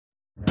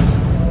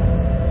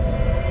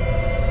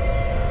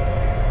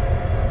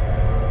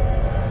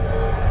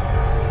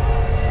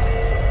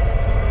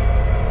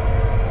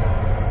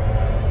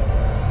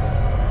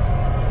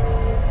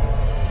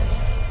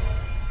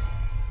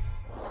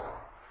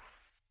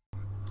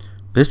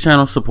This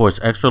channel supports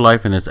Extra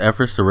Life in its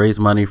efforts to raise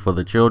money for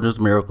the Children's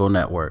Miracle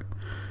Network.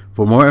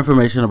 For more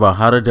information about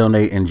how to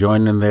donate and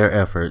join in their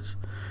efforts,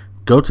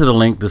 go to the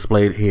link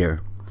displayed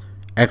here.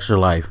 Extra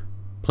Life.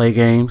 Play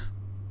games,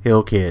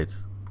 heal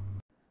kids.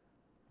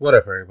 What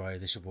up, everybody?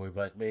 This is your boy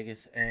Blak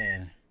Magus,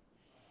 and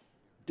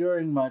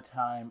during my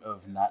time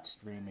of not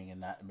streaming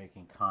and not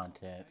making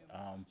content,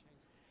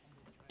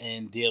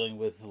 and dealing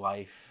with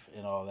life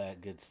and all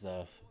that good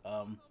stuff,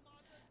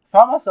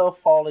 found myself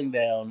falling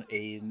down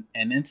an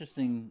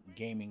interesting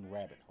gaming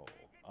rabbit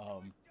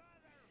hole.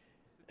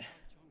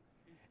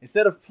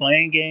 Instead of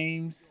playing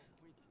games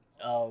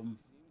um,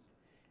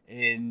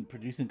 and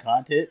producing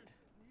content,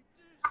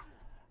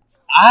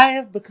 I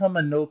have become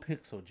a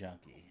NoPixel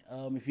junkie.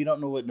 If you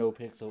don't know what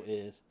NoPixel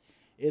is,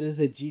 it is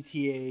a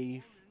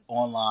GTA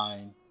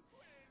online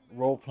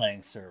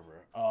role-playing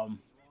server.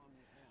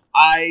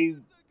 I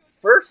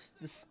first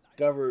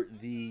discovered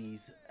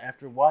these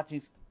after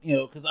watching,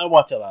 because I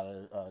watch a lot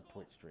of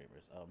Twitch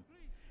streamers.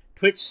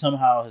 Twitch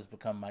somehow has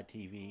become my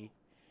TV.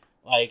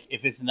 Like,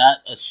 if it's not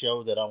a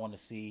show that I want to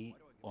see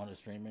on a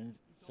streaming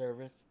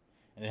service,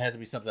 and it has to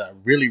be something I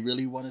really,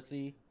 really want to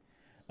see,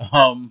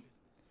 um,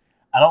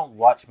 I don't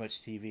watch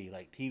much TV.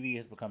 Like, TV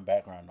has become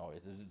background noise.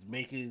 It's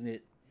making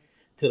it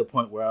to the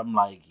point where I'm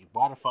like,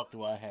 why the fuck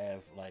do I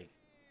have, like,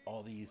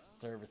 all these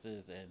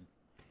services and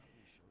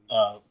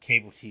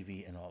cable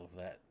TV and all of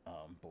that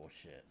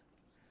bullshit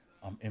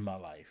in my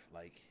life?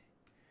 Like,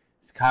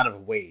 it's kind of a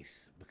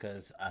waste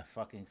because I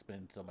fucking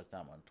spend so much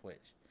time on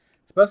Twitch.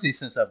 Especially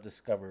since I've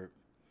discovered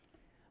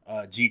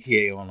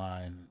GTA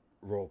Online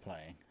role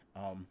playing.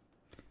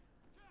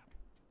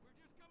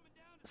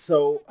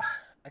 So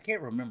I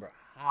can't remember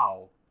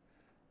how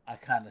I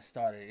kind of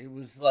started. It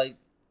was like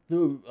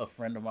through a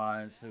friend of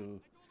mine who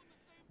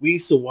we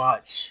used to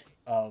watch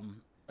a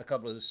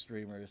couple of the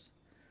streamers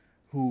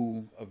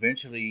who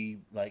eventually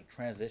like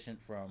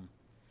transitioned from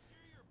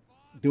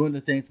doing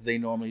the things that they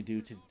normally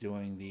do to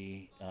doing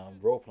the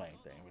role playing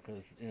thing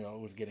because it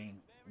was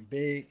getting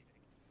big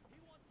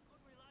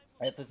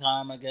at the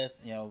time. I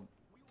guess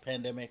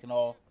pandemic and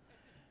all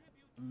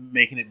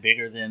making it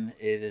bigger than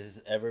it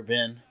has ever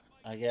been.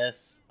 I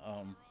guess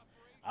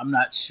I'm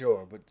not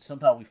sure, but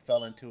somehow we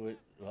fell into it.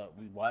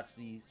 We watched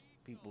these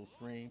people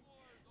stream.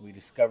 We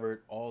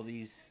discovered all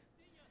these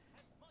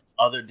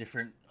other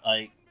different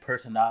like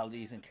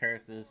personalities and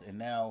characters, and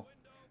now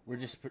we're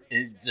just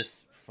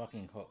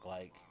fucking hooked.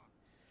 Like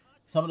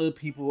some of the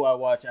people I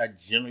watch, I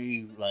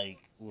generally like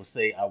will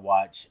say I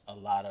watch a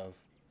lot of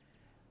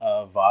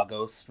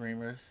Vagos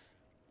streamers.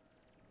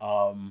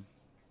 Um,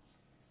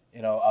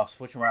 I'll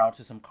switch around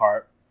to some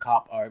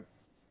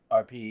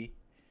RP.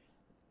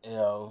 You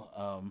know,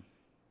 um,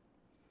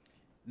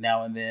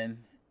 now and then,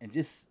 and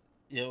just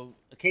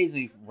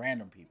occasionally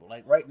random people.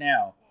 Like right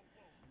now,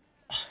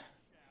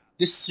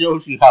 this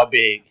shows you how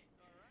big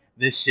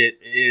this shit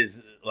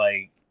is.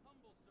 Like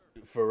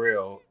for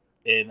real,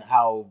 and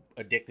how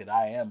addicted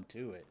I am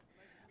to it.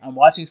 I'm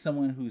watching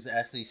someone who's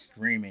actually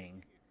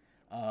streaming.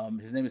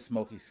 His name is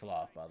Smokey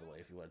Sloth, by the way,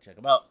 if you want to check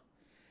him out.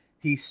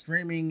 He's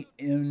streaming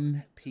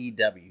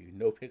NPW,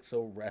 No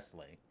Pixel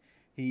Wrestling.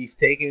 He's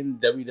taken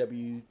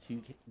WWE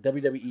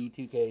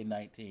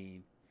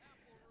 2K19,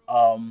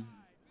 um,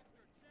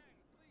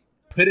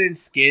 put in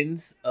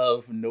skins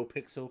of No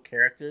Pixel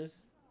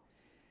characters,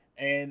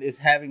 and is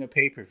having a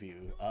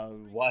pay-per-view.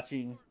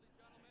 Watching,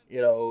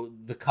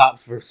 the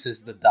cops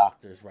versus the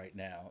doctors right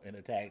now in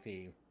a tag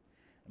team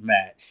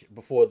match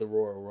before the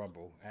Royal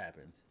Rumble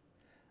happens.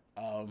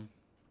 Um,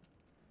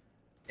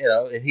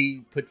 and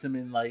he puts them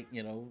in like,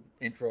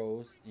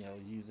 intros,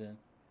 using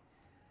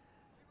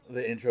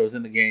the intros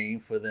in the game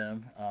for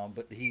them.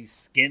 But he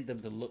skinned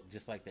them to look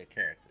just like their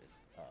characters.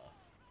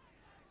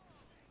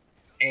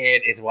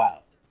 And it's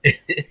wild.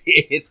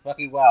 It's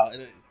fucking wild.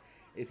 And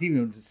it's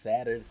even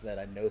sadder that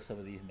I know some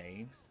of these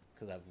names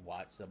because I've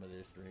watched some of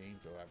their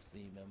streams or I've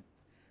seen them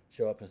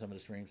show up in some of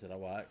the streams that I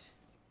watch.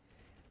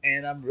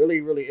 And I'm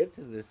really, really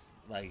into this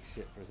like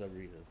shit for some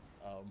reason.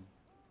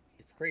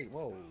 It's great.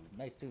 Whoa,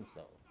 nice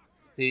tombstone.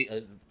 See,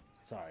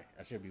 sorry,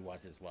 I should be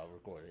watching this while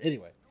recording.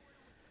 Anyway,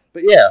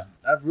 but yeah,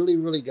 I've really,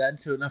 really gotten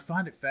to it, and I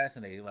find it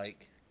fascinating.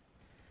 Like,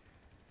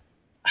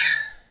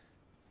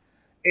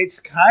 it's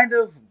kind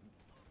of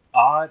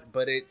odd,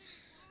 but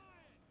it's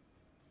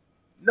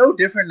no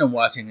different than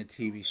watching a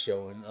TV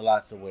show in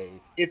lots of ways.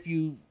 If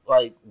you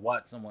like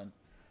watch someone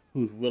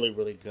who's really,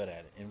 really good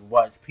at it, and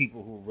watch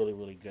people who are really,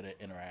 really good at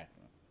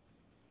interacting,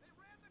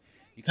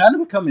 you kind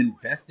of become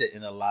invested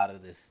in a lot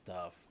of this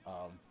stuff.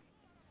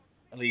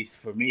 At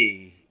least for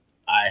me,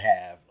 I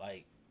have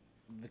like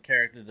the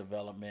character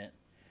development,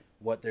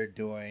 what they're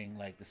doing,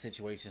 like the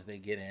situations they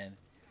get in,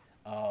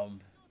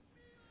 um,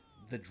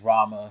 the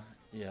drama,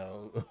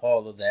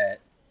 all of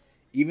that,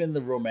 even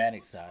the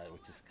romantic side,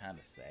 which is kind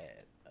of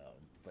sad.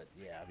 But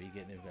yeah, I'll be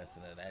getting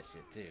invested in that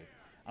shit too.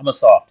 I'm a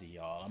softie,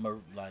 y'all. I'm a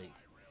like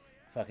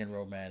fucking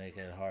romantic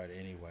at heart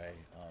anyway.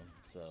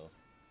 So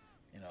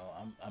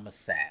I'm a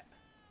sap.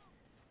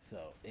 So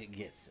it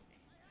gets to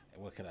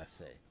me. What can I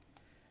say?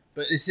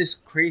 But it's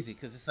just crazy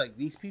because it's like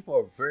these people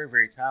are very,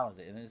 very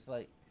talented, and it's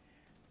like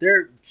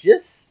they're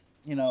just,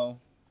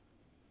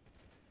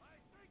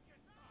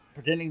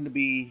 pretending to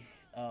be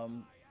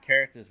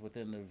characters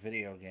within the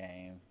video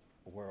game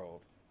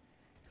world,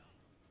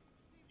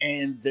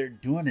 and they're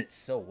doing it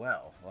so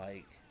well.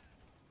 Like,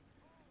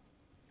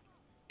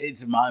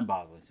 it's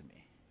mind-boggling to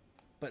me,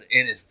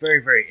 and it's very,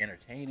 very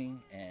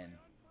entertaining, and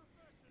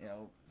you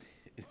know,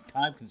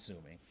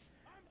 time-consuming.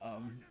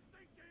 Um,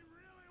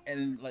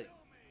 and like,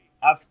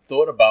 I've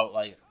thought about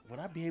like, would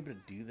I be able to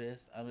do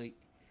this? I mean,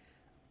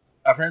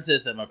 our friend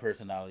says that my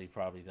personality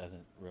probably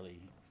doesn't really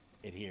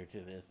adhere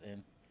to this,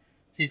 and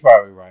she's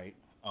probably right.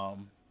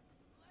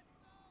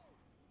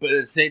 But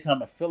at the same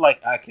time, I feel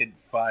like I could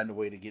find a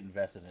way to get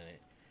invested in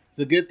it. It's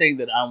a good thing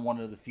that I'm one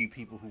of the few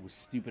people who was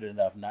stupid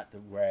enough not to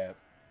grab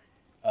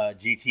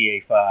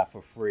GTA 5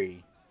 for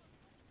free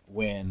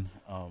when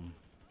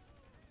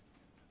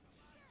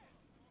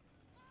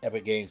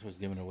Epic Games was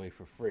giving it away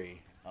for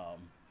free.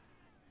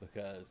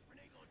 Because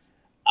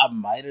I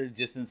might have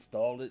just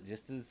installed it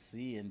just to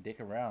see and dick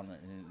around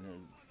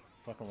and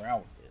fuck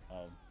around with it.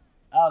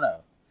 I don't know,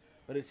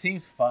 but it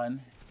seems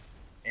fun,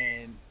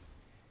 and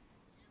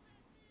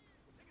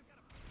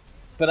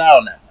but I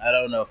don't know. I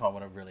don't know if I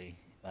want to really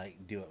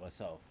like do it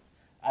myself.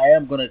 I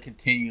am gonna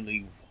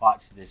continually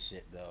watch this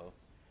shit though,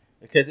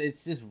 because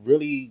it's just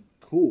really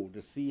cool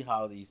to see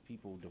how these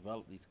people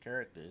develop these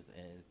characters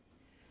and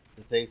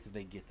the things that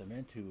they get them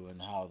into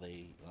and how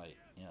they like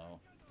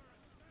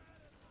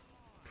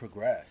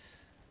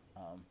progress.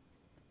 Um,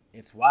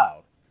 it's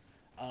wild.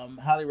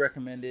 Highly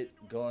recommend it.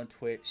 Go on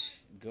Twitch.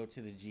 Go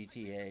to the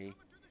GTA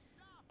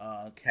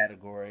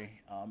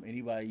category.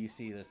 Anybody you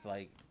see that's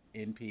like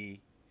NP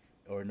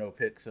or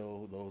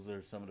NoPixel, those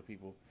are some of the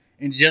people.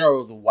 In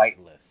general, the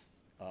whitelist.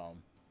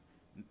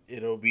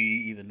 It'll be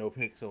either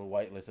NoPixel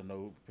whitelist or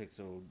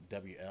NoPixel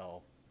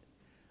WL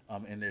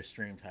in their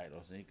stream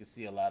titles, and you can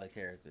see a lot of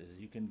characters.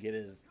 You can get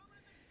as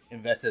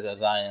invested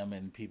as I am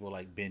in people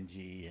like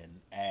Benji and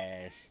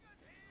Ash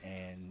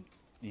and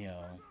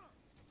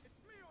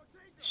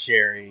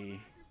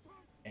Sherry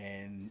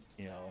and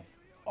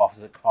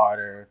Officer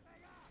Carter,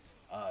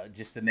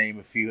 just to name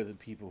a few of the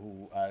people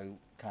who I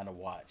kind of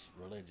watch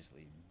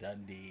religiously.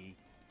 Dundee,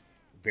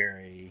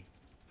 Barry,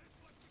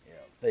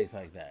 things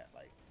like that.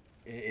 Like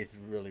it's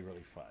really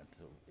really fun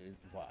to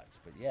watch.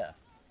 But yeah,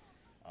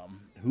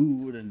 who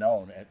would have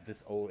known at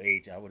this old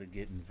age I would have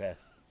get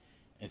invest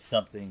in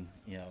something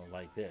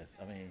like this?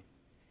 I mean,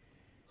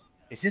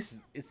 it's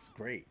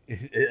great.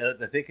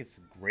 I think it's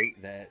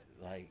great that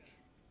like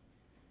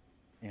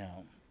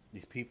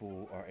these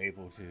people are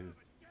able to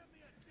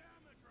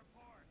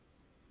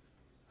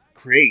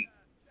create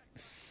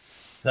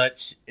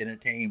such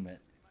entertainment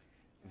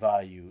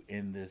value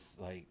in this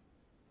like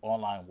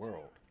online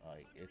world.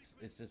 Like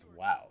it's just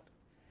wild.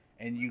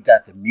 And you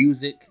got the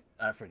music.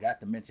 I forgot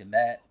to mention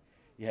that.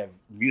 You have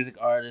music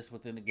artists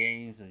within the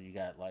games, and you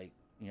got like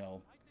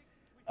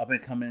up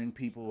and coming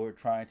people who are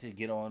trying to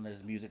get on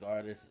as music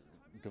artists,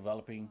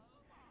 developing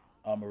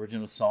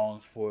original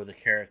songs for the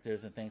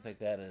characters and things like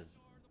that is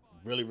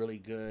really really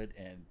good.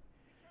 And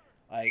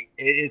like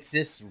it's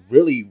just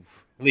really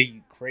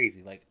really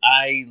crazy. Like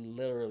I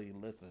literally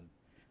listen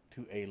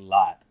to a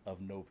lot of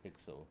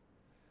NoPixel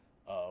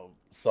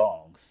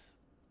songs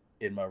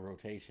in my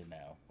rotation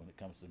now when it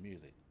comes to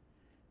music.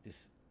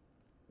 Just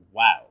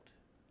wild.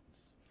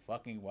 It's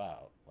fucking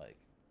wild. Like,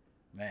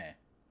 man.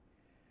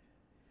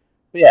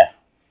 But yeah,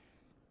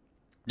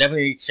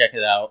 definitely check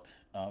it out.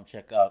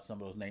 Check out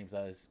some of those names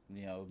I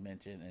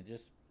mentioned, and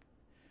just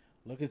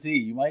look and see.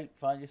 You might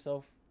find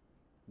yourself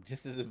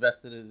just as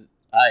invested as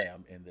I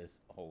am in this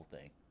whole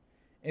thing.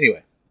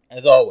 Anyway,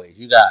 as always,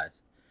 you guys,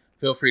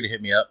 feel free to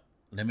hit me up.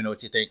 Let me know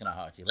what you think, and I'll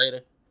holler at you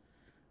later.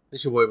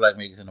 This your boy Blak,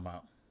 Magus, and I'm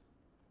out.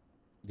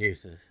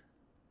 Deuces.